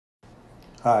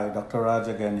Hi, Dr. Raj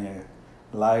again here,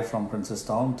 live from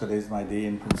Princestown. Today's my day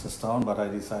in Princestown, but I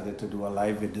decided to do a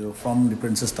live video from the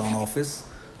Princestown office.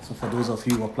 So for those of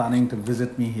you who are planning to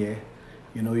visit me here,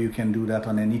 you can do that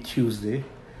on any Tuesday.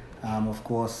 Of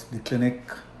course, the clinic,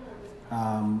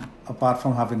 apart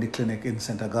from having the clinic in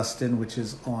St. Augustine, which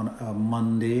is on a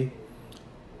Monday,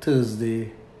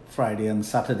 Thursday, Friday, and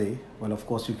Saturday. Well, of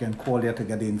course, you can call here to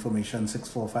get the information,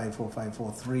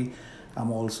 645-4543.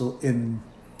 I'm also in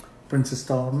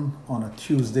Princestown on a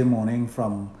Tuesday morning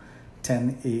from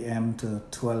 10 a.m. to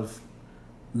 12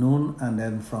 noon, and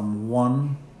then from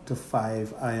 1 to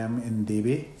 5 I am in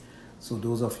Debe. So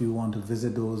those of you who want to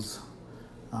visit those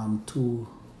two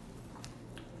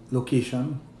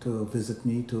locations to visit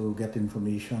me, to get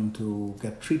information, to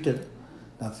get treated,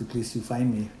 that's the place you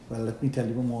find me. Well, let me tell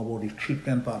you more about the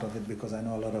treatment part of it, because I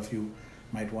know a lot of you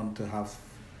might want to have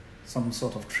some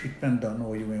sort of treatment done,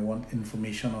 or you may want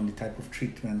information on the type of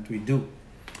treatment we do.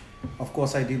 Of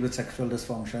course, I deal with sexual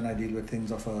dysfunction. I deal with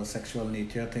things of a sexual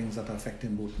nature, things that are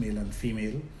affecting both male and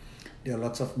female. There are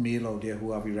lots of male out there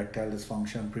who have erectile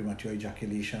dysfunction, premature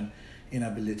ejaculation,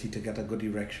 inability to get a good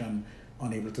erection,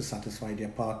 unable to satisfy their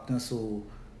partner. So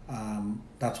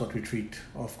that's what we treat.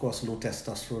 Of course, low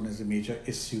testosterone is a major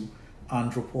issue.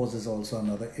 Andropause is also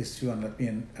another issue. And let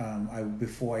me,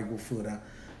 before I go further,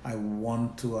 I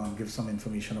want to give some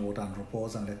information about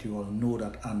andropause and let you all know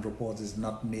that andropause is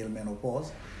not male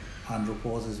menopause.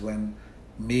 Andropause is when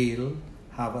male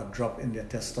have a drop in their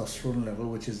testosterone level,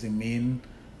 which is the main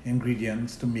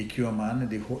ingredients to make you a man,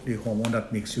 the hormone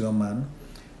that makes you a man.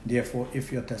 Therefore,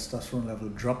 if your testosterone level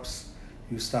drops,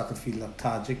 you start to feel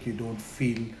lethargic. You don't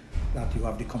feel that you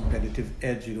have the competitive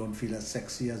edge. You don't feel as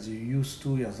sexy as you used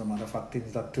to. As a matter of fact,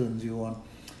 things that turns you on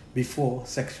before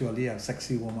sexually, a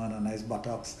sexy woman, a nice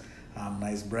buttocks,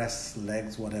 nice breasts,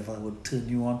 legs, whatever would turn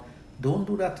you on, don't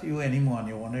do that to you anymore, and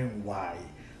you're wondering why.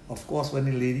 Of course, when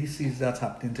the lady sees that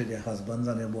happening to their husbands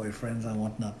and their boyfriends and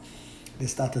whatnot, they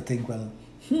start to think, well,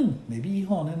 maybe he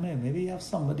haunted me, maybe he have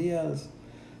somebody else.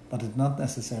 But it's not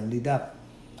necessarily that.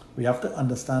 We have to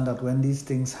understand that when these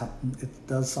things happen, it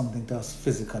does something to us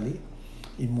physically,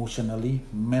 emotionally,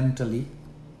 mentally,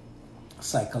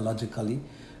 psychologically.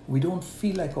 We don't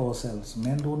feel like ourselves.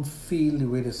 Men don't feel the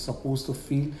way they're supposed to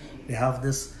feel. They have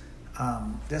this,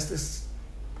 there's this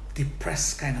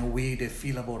depressed kind of way they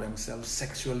feel about themselves,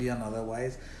 sexually and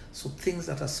otherwise. So things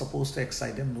that are supposed to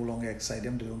excite them no longer excite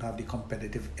them. They don't have the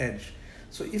competitive edge.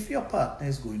 So if your partner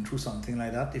is going through something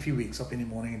like that, if he wakes up in the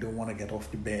morning and don't want to get off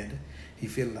the bed, he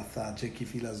feels lethargic, he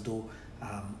feels as though,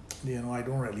 I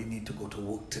don't really need to go to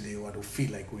work today, or I don't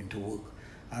feel like going to work.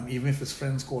 Even if his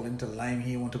friends call him to Lime,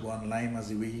 he want to go on Lime as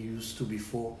the way he used to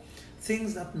before.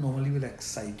 Things that normally will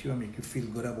excite you and make you feel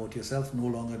good about yourself no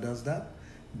longer does that.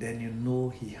 Then you know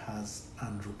he has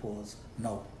andropause.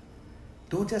 Now,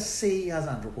 don't just say he has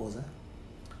andropause.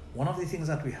 One of the things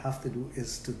that we have to do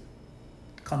is to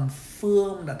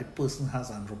confirm that the person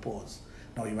has andropause.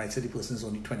 Now, you might say the person is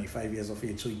only 25 years of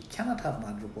age, so he cannot have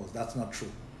andropause. That's not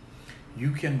true.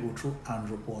 You can go through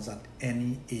andropause at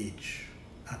any age.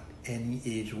 At any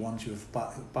age once you've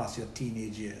passed your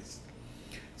teenage years.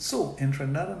 So in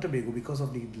Trinidad and Tobago, because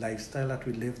of the lifestyle that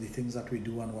we live, the things that we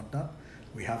do and whatnot,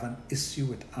 we have an issue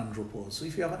with andropause. So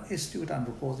if you have an issue with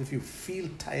andropause, if you feel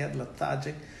tired,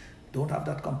 lethargic, don't have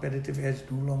that competitive edge,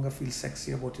 no longer feel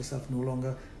sexy about yourself, no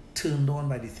longer turned on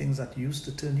by the things that used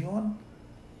to turn you on,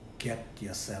 get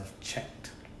yourself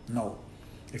checked. Now,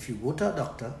 if you go to a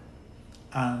doctor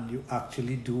and you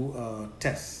actually do a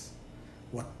test,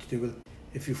 what they will,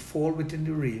 if you fall within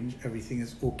the range, everything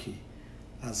is okay.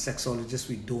 As sexologists,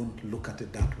 we don't look at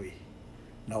it that way.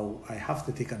 Now, I have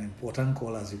to take an important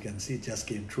call. As you can see, it just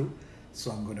came through.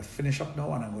 So I'm going to finish up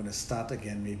now, and I'm going to start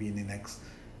again maybe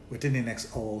within the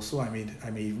next hour or so. I may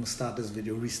even restart this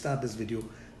video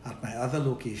at my other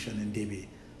location in Debe.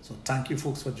 So thank you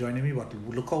folks for joining me, but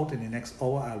look out, in the next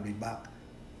hour I'll be back.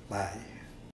 Bye.